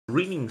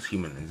Greetings,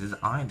 humans. This is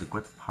I, the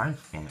Great Pirate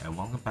Fan, and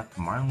welcome back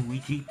to Mario and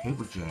Luigi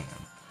Paper Jam.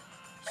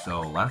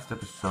 So, last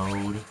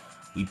episode,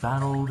 we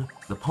battled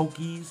the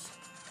Pokies,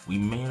 we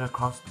made it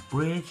across the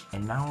bridge,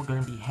 and now we're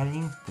gonna be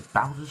heading to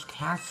Bowser's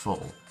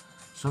Castle.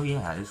 So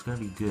yeah, it's gonna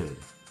be good.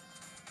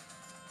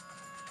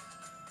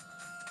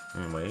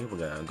 Anyway, we're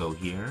gonna go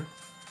here.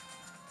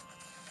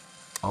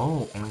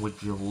 Oh, and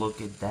would you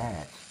look at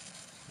that?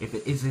 If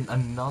it isn't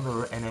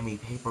another enemy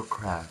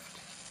papercraft.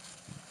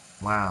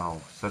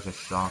 Wow, such a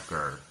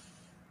shocker.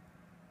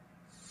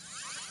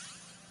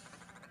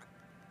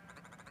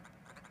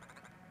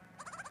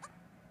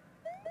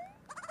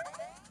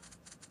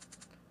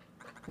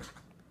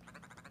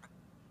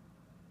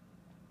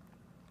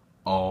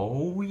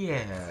 Oh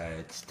yeah,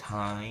 it's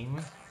time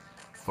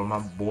for my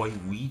boy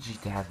Luigi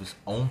to have his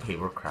own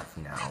papercraft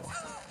now.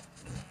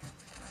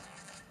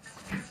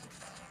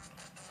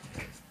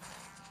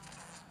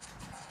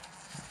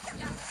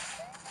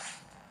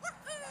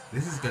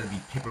 This is gonna be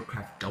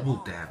papercraft double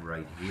dab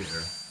right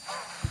here.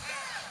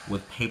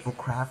 With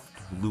papercraft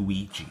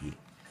Luigi.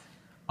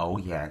 Oh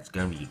yeah, it's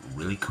gonna be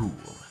really cool.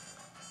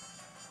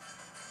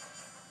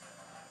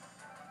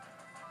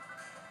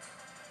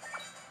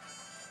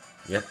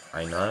 Yep,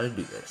 I know how to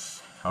do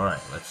this.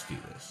 Alright, let's do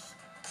this.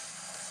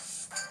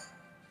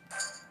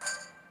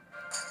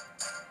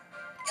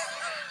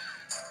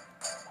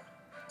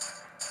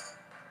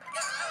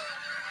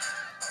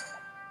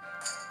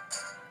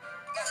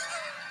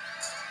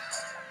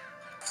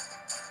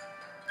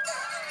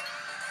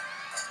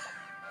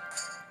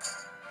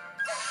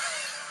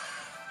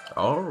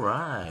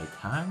 Alright,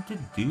 time to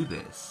do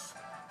this.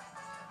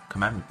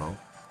 Come at me, bro.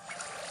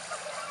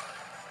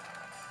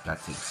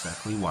 That's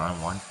exactly what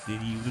I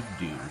wanted you to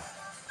do.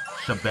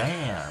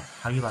 Shabam!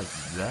 How you like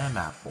them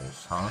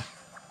apples, huh?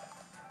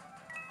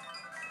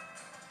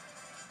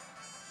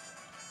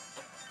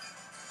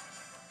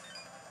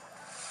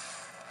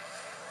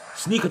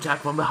 Sneak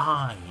attack from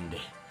behind!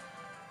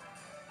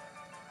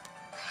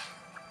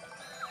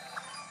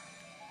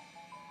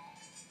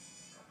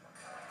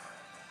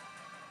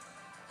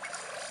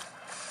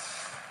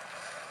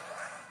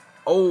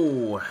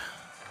 Oh!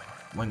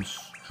 Went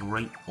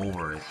straight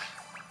over it.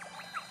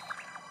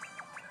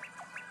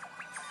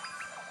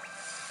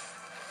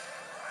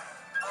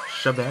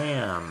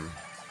 Shabam!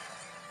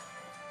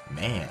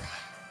 Man,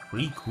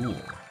 pretty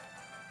cool.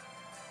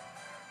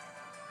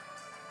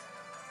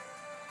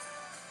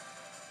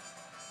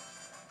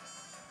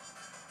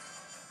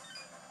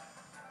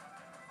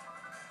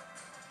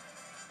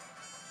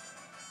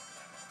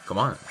 Come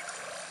on.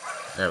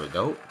 There we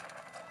go.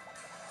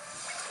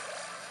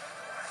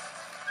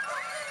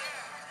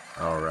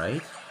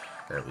 Alright.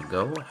 There we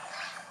go.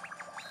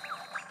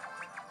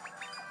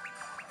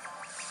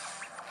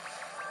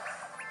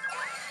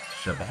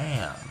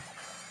 Shabam!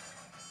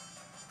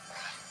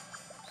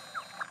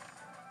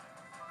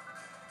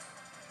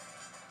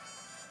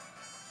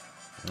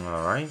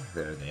 Alright,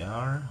 there they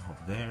are.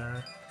 Over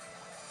there.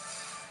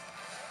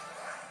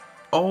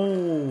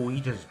 Oh,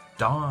 he just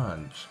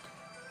dodged.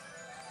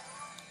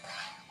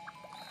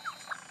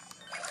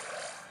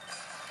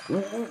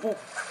 Ooh, ooh, ooh.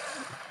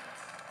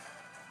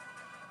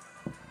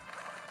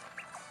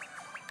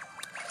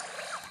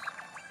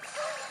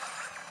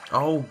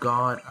 Oh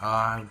god,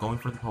 I'm going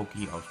for the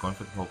pokey. I was going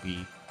for the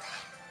pokey.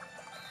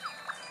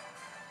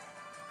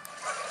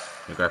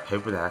 You gotta pay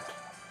for that.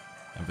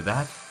 And for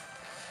that,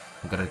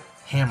 I'm gonna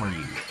hammer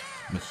you,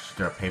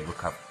 Mr.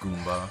 Papercup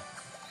Goomba.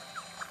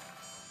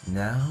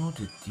 Now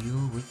to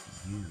deal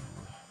with you.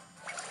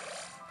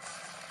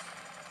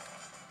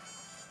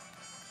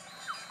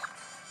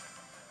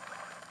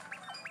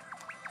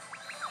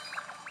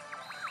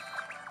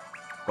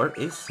 Where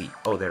is he?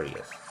 Oh, there he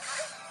is.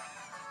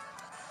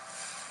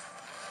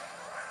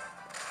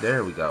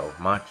 There we go.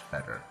 Much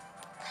better.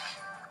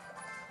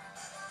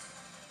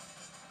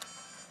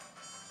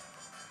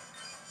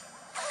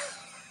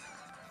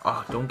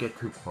 Oh, don't get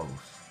too close.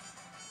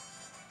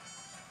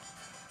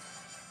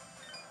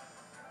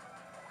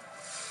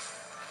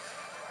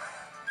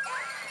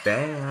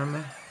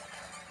 Bam!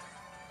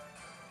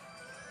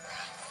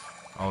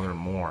 Oh, there are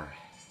more.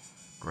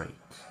 Great.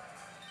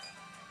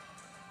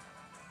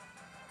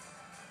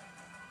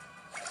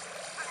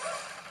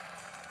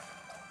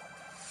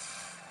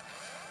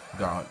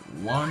 Got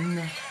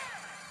one.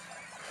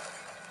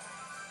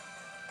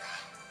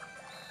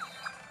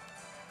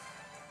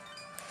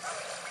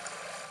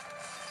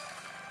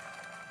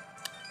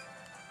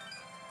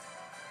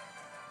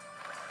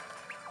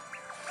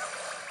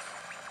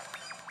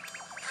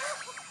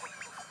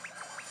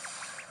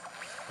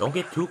 Don't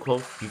get too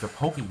close, he's a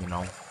pokey, you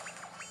know.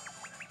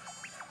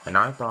 And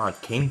I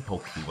thought King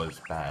Pokey was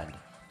bad.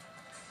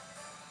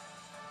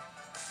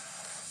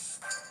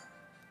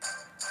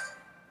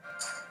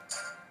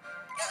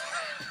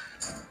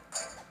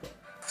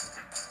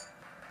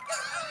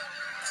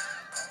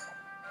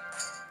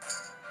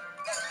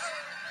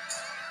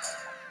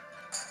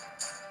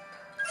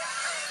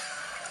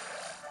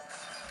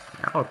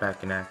 Now we're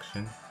back in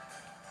action.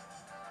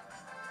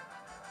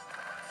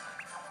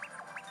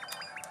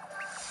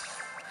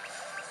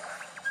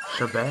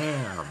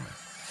 Shabam!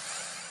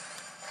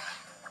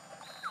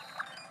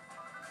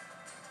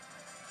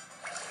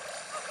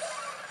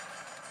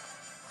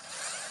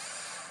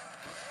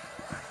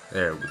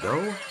 There we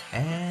go.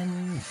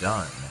 And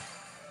done.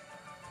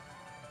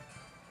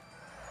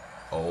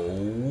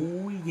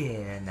 Oh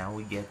yeah, now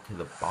we get to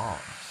the boss.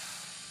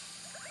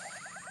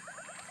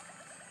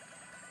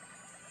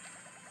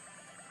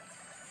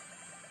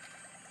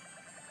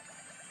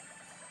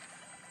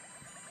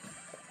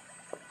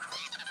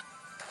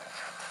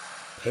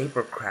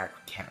 Paper crack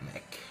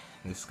mechanic.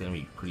 This is gonna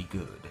be pretty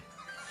good.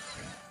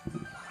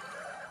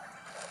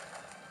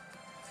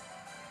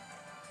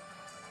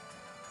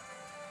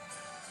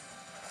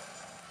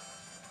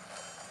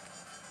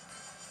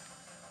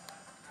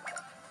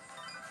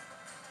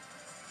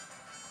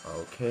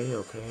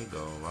 Okay,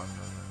 go run.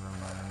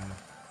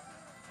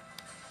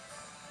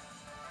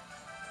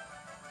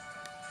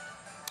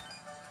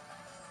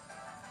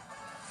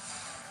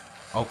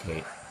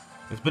 Okay,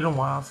 it's been a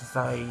while since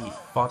I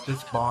fought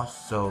this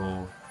boss,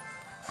 so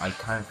I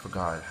kind of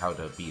forgot how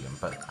to beat him,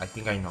 but I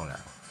think I know now.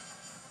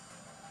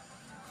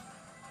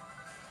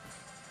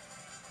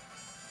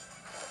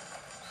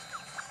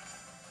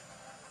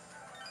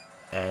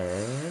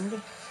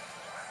 And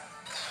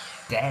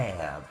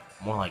dab.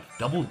 More like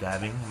double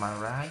dabbing, am I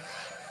right?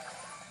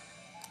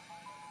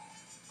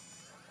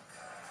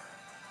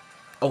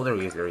 Oh, there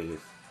he is, there he is.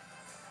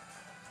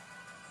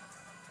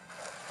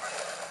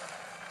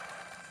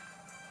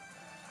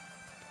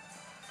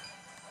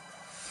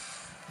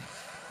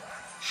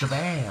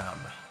 Shabam!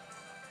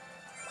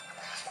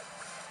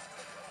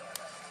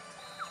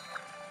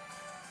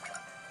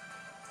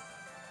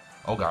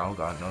 Oh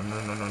god,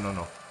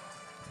 no.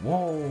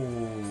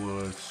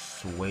 Whoa,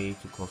 it's way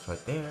too close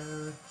right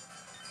there.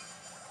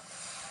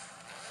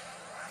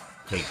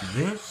 Take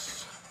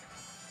this.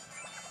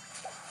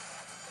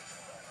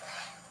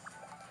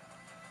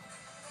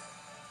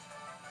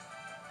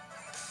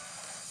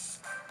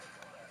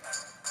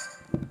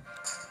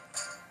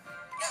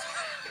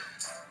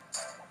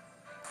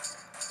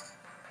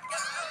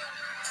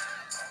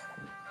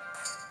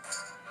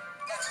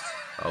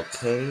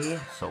 Okay,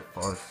 so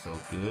far so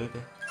good.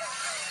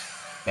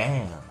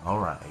 Bam,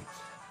 alright.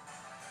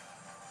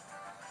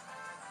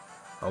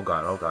 Oh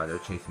god, they're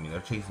chasing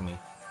me.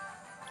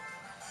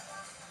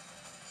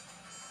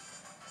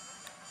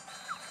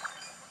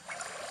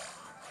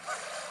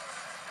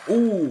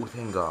 Ooh,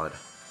 thank god.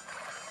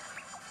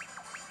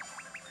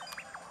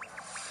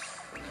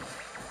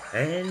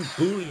 And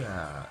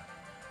booyah!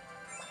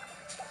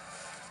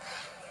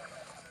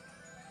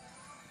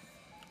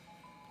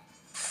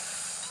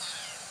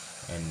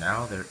 And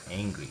now they're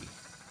angry.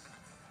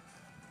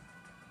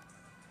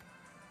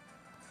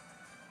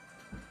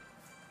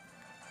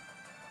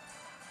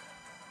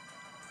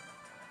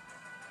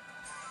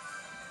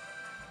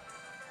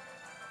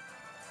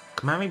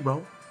 Come at me,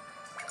 bro.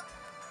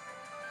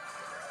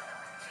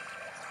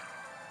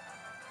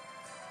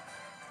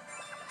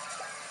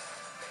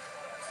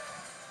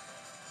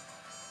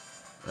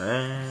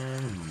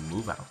 And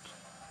move out.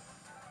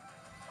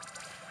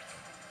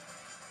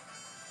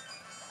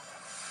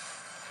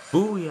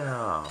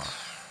 Booyah!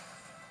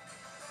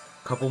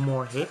 Couple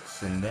more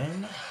hits and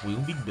then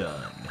we'll be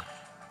done.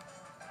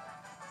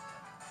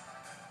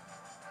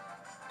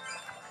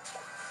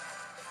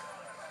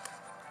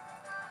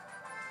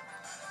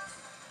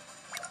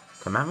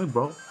 Come at me,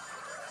 bro.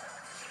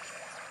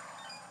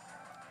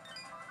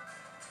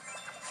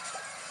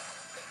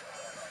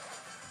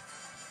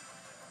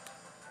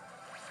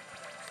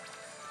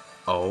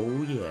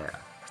 Oh yeah.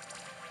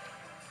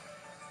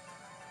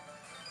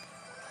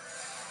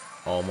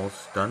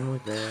 Almost done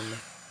with them.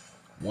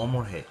 One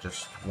more hit,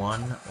 just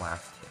one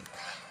last hit.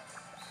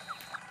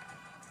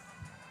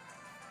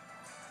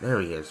 There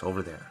he is,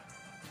 over there.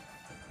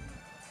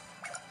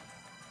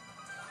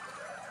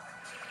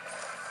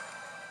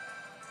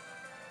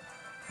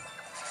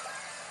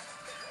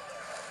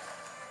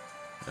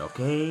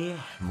 Okay,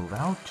 move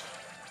out.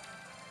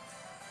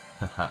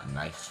 Haha,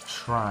 nice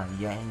try.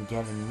 You ain't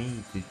getting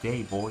me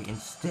today, boy.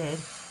 Instead,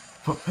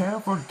 prepare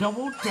for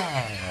double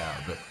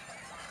dab.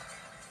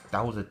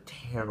 That was a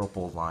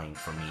terrible line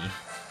for me.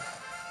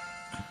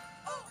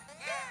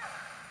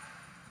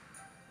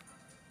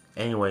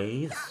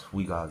 Anyways,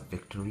 we got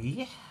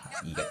victory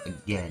yet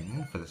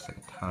again for the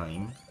second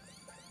time.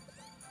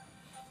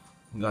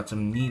 We got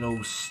some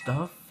neato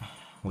stuff,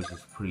 which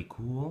is pretty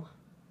cool.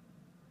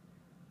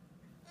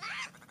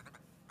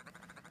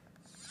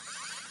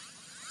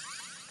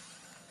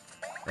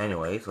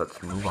 Anyways,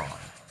 let's move on.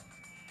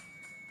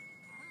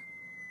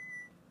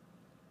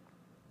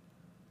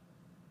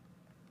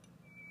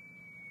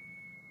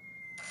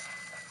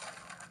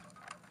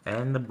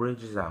 And the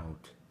bridge is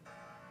out.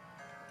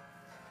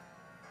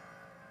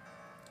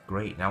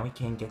 Great, now we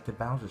can get to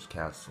Bowser's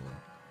Castle.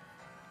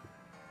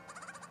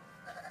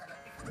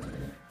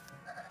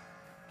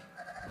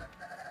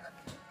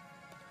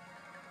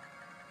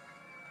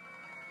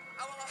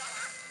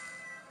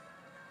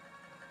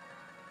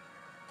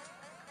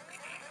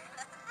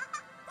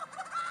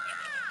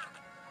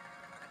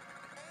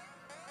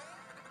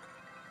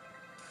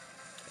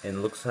 And it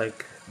looks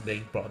like they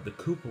brought the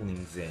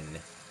Koopalings in,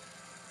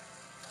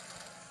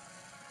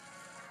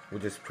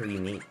 which is pretty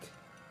neat.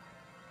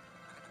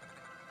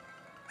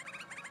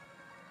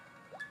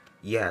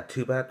 Yeah,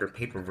 too bad their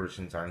paper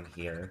versions aren't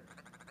here.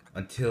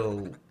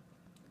 Until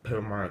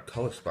Paper Mario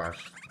Color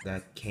Splash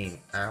that came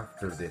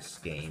after this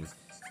game.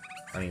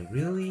 I mean,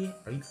 really?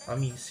 I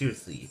mean,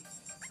 seriously.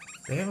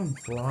 They haven't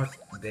brought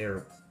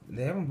the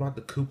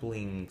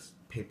Koopalings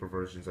paper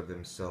versions of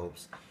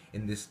themselves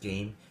in this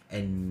game,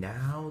 and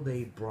now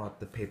they brought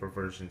the paper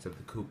versions of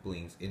the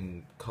Koopalings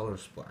in Color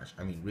Splash.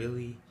 I mean,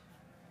 really?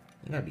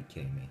 You gotta be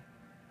kidding me.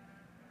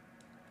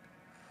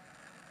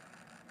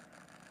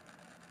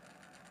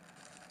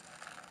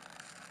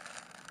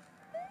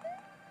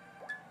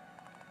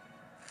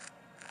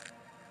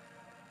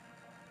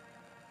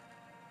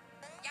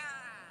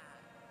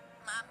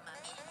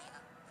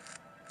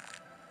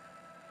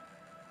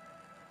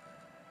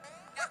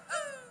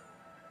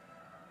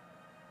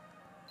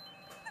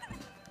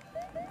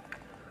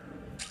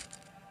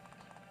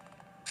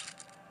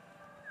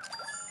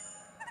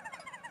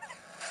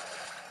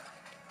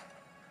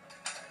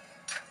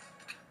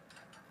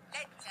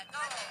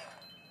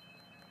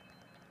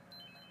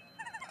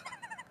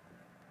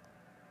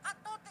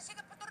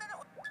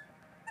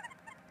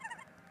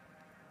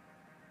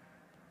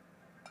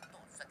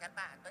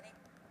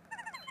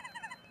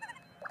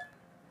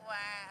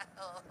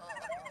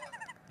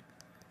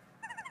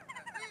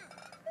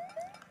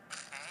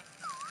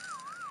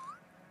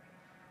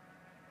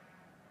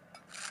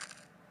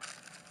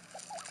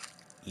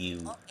 You.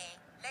 Okay,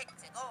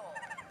 let's go.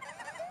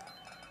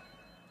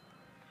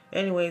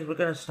 Anyways, we're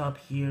gonna stop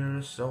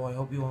here, so I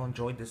hope you all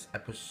enjoyed this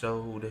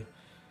episode,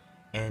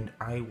 and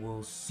I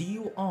will see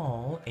you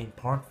all in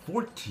part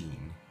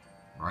 14.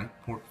 Right?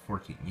 Part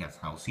 14. Yes,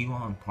 I'll see you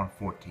all in part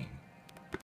 14.